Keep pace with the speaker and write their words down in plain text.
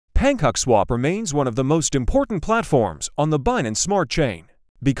PancakeSwap remains one of the most important platforms on the Binance Smart Chain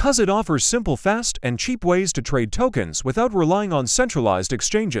because it offers simple, fast, and cheap ways to trade tokens without relying on centralized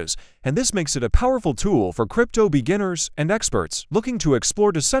exchanges, and this makes it a powerful tool for crypto beginners and experts looking to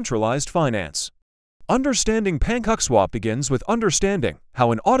explore decentralized finance. Understanding PancakeSwap begins with understanding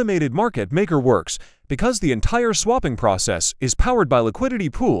how an automated market maker works, because the entire swapping process is powered by liquidity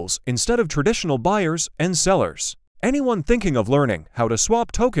pools instead of traditional buyers and sellers. Anyone thinking of learning how to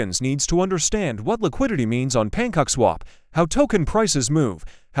swap tokens needs to understand what liquidity means on PancakeSwap, how token prices move,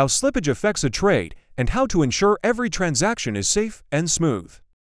 how slippage affects a trade, and how to ensure every transaction is safe and smooth.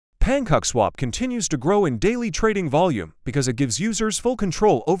 PancakeSwap continues to grow in daily trading volume because it gives users full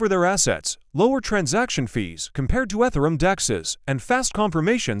control over their assets, lower transaction fees compared to Ethereum DEXs, and fast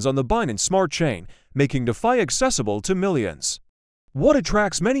confirmations on the Binance Smart Chain, making DeFi accessible to millions. What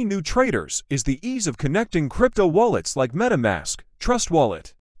attracts many new traders is the ease of connecting crypto wallets like MetaMask Trust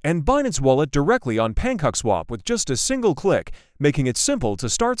Wallet and Binance Wallet directly on PancakeSwap with just a single click, making it simple to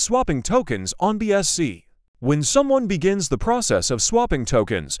start swapping tokens on BSC. When someone begins the process of swapping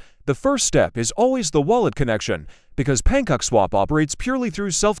tokens, the first step is always the wallet connection, because PancakeSwap operates purely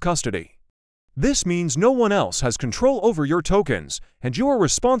through self-custody. This means no one else has control over your tokens, and you are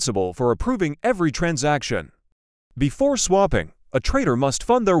responsible for approving every transaction. Before swapping, a trader must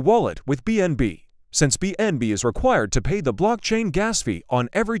fund their wallet with BNB, since BNB is required to pay the blockchain gas fee on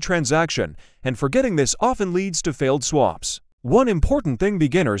every transaction, and forgetting this often leads to failed swaps. One important thing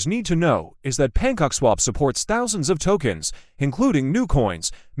beginners need to know is that PancakeSwap supports thousands of tokens, including new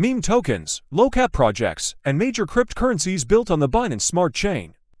coins, meme tokens, low-cap projects, and major cryptocurrencies built on the Binance Smart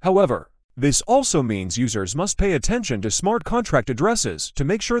Chain. However, this also means users must pay attention to smart contract addresses to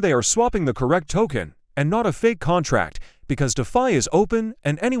make sure they are swapping the correct token and not a fake contract, because DeFi is open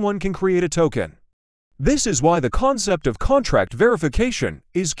and anyone can create a token. This is why the concept of contract verification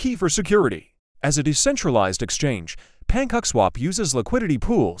is key for security. As a decentralized exchange, PancakeSwap uses liquidity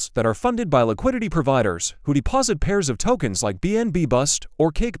pools that are funded by liquidity providers who deposit pairs of tokens like BNB Bust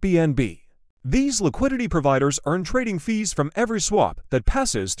or Cake BNB. These liquidity providers earn trading fees from every swap that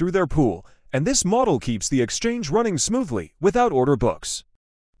passes through their pool, and this model keeps the exchange running smoothly without order books.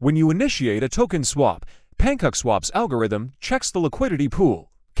 When you initiate a token swap, PancakeSwap's algorithm checks the liquidity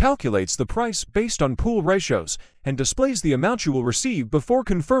pool, calculates the price based on pool ratios, and displays the amount you will receive before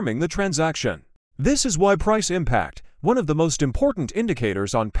confirming the transaction. This is why price impact, one of the most important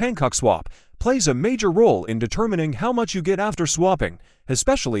indicators on PancakeSwap, plays a major role in determining how much you get after swapping,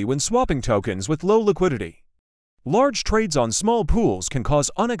 especially when swapping tokens with low liquidity. Large trades on small pools can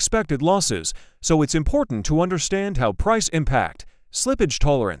cause unexpected losses, so it's important to understand how price impact, slippage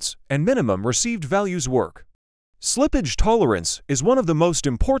tolerance, and minimum received values work. Slippage tolerance is one of the most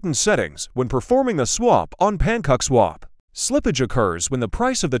important settings when performing a swap on PancakeSwap. Slippage occurs when the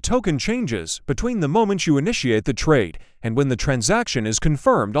price of the token changes between the moment you initiate the trade and when the transaction is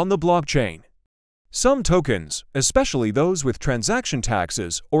confirmed on the blockchain. Some tokens, especially those with transaction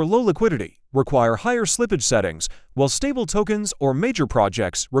taxes or low liquidity, require higher slippage settings, while stable tokens or major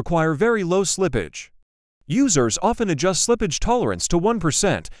projects require very low slippage. Users often adjust slippage tolerance to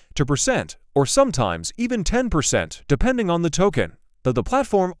 1%, 2%, or sometimes even 10%, depending on the token, though the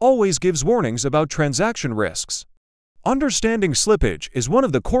platform always gives warnings about transaction risks. Understanding slippage is one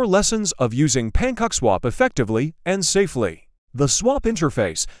of the core lessons of using PancakeSwap effectively and safely. The swap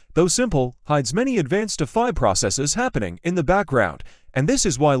interface, though simple, hides many advanced DeFi processes happening in the background, and this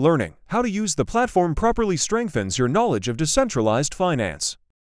is why learning how to use the platform properly strengthens your knowledge of decentralized finance.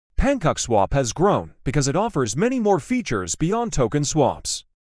 PancakeSwap has grown because it offers many more features beyond token swaps.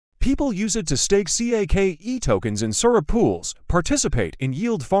 People use it to stake CAKE tokens in Syrup pools, participate in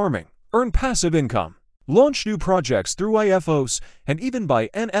yield farming, earn passive income, launch new projects through IFOs, and even buy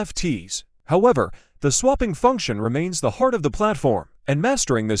NFTs. However, the swapping function remains the heart of the platform, and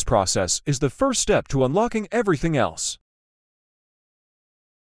mastering this process is the first step to unlocking everything else.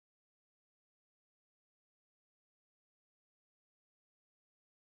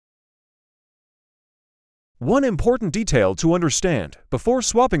 One important detail to understand before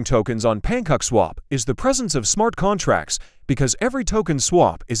swapping tokens on PancakeSwap is the presence of smart contracts, because every token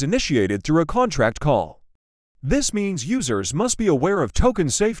swap is initiated through a contract call. This means users must be aware of token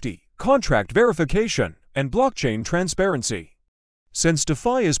safety, contract verification, and blockchain transparency. Since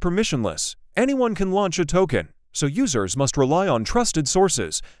DeFi is permissionless, anyone can launch a token, so users must rely on trusted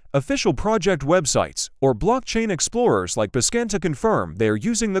sources, official project websites, or blockchain explorers like Biscan to confirm they are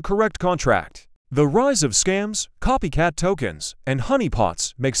using the correct contract. The rise of scams, copycat tokens, and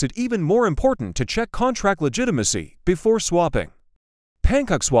honeypots makes it even more important to check contract legitimacy before swapping.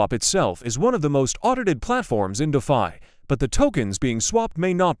 PancakeSwap itself is one of the most audited platforms in DeFi, but the tokens being swapped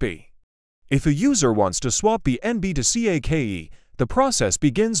may not be. If a user wants to swap BNB to CAKE, the process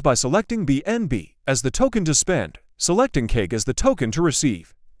begins by selecting BNB as the token to spend, selecting CAKE as the token to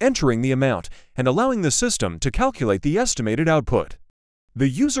receive, entering the amount, and allowing the system to calculate the estimated output. The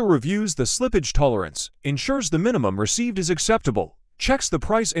user reviews the slippage tolerance, ensures the minimum received is acceptable, checks the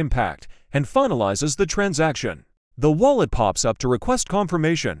price impact, and finalizes the transaction. The wallet pops up to request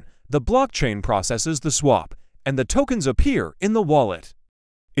confirmation, the blockchain processes the swap, and the tokens appear in the wallet.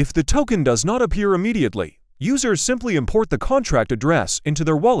 If the token does not appear immediately, users simply import the contract address into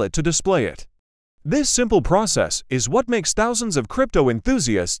their wallet to display it. This simple process is what makes thousands of crypto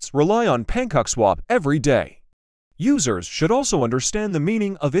enthusiasts rely on PancakeSwap every day. Users should also understand the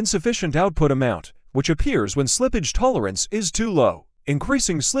meaning of insufficient output amount, which appears when slippage tolerance is too low.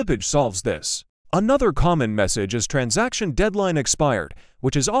 Increasing slippage solves this. Another common message is transaction deadline expired,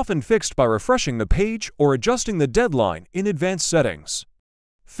 which is often fixed by refreshing the page or adjusting the deadline in advanced settings.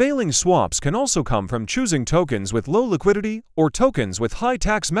 Failing swaps can also come from choosing tokens with low liquidity or tokens with high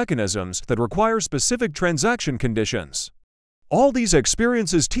tax mechanisms that require specific transaction conditions. All these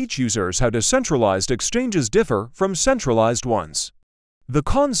experiences teach users how decentralized exchanges differ from centralized ones. The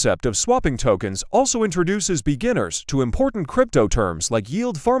concept of swapping tokens also introduces beginners to important crypto terms like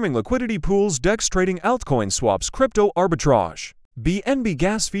yield farming, liquidity pools, DEX trading, altcoin swaps, crypto arbitrage. BNB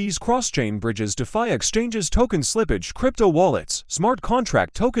gas fees, cross-chain bridges, DeFi exchanges, token slippage, crypto wallets, smart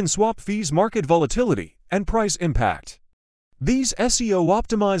contract token swap fees, market volatility, and price impact. These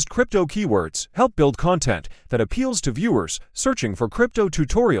SEO-optimized crypto keywords help build content that appeals to viewers searching for crypto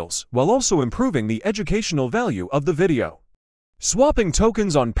tutorials while also improving the educational value of the video. Swapping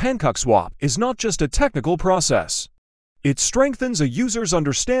tokens on PancakeSwap is not just a technical process. It strengthens a user's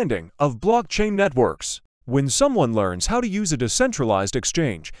understanding of blockchain networks. When someone learns how to use a decentralized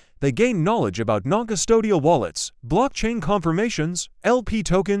exchange, they gain knowledge about non-custodial wallets, blockchain confirmations, LP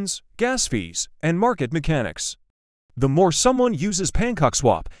tokens, gas fees, and market mechanics. The more someone uses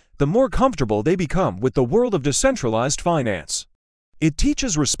PancakeSwap, the more comfortable they become with the world of decentralized finance. It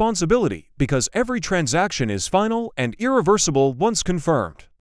teaches responsibility because every transaction is final and irreversible once confirmed.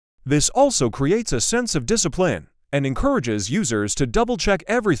 This also creates a sense of discipline and encourages users to double-check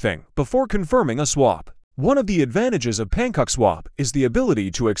everything before confirming a swap. One of the advantages of PancakeSwap is the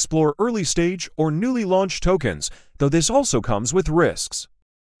ability to explore early-stage or newly launched tokens, though this also comes with risks.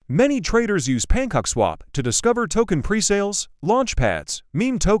 Many traders use PancakeSwap to discover token presales, launchpads,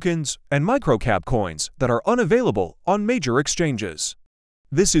 meme tokens, and microcap coins that are unavailable on major exchanges.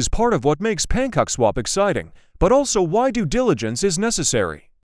 This is part of what makes PancakeSwap exciting, but also why due diligence is necessary.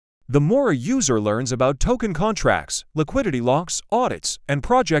 The more a user learns about token contracts, liquidity locks, audits, and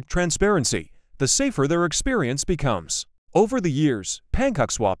project transparency, the safer their experience becomes. Over the years,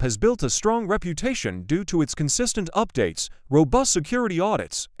 PancakeSwap has built a strong reputation due to its consistent updates, robust security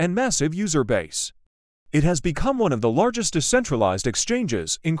audits, and massive user base. It has become one of the largest decentralized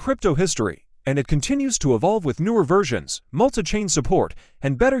exchanges in crypto history, and it continues to evolve with newer versions, multi-chain support,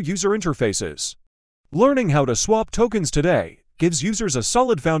 and better user interfaces. Learning how to swap tokens today gives users a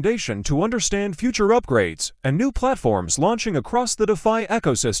solid foundation to understand future upgrades and new platforms launching across the DeFi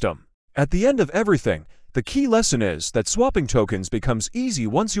ecosystem. At the end of everything, the key lesson is that swapping tokens becomes easy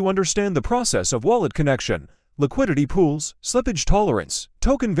once you understand the process of wallet connection, liquidity pools, slippage tolerance,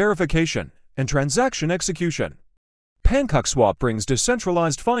 token verification, and transaction execution. PancakeSwap brings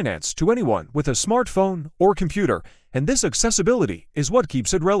decentralized finance to anyone with a smartphone or computer, and this accessibility is what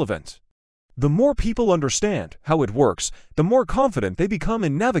keeps it relevant. The more people understand how it works, the more confident they become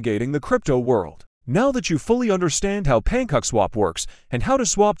in navigating the crypto world. Now that you fully understand how PancakeSwap works and how to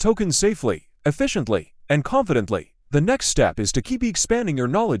swap tokens safely, efficiently, and confidently, the next step is to keep expanding your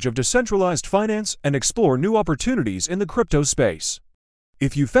knowledge of decentralized finance and explore new opportunities in the crypto space.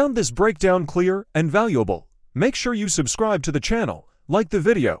 If you found this breakdown clear and valuable, make sure you subscribe to the channel, like the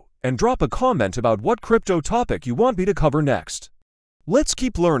video, and drop a comment about what crypto topic you want me to cover next. Let's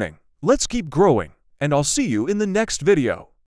keep learning, let's keep growing, and I'll see you in the next video.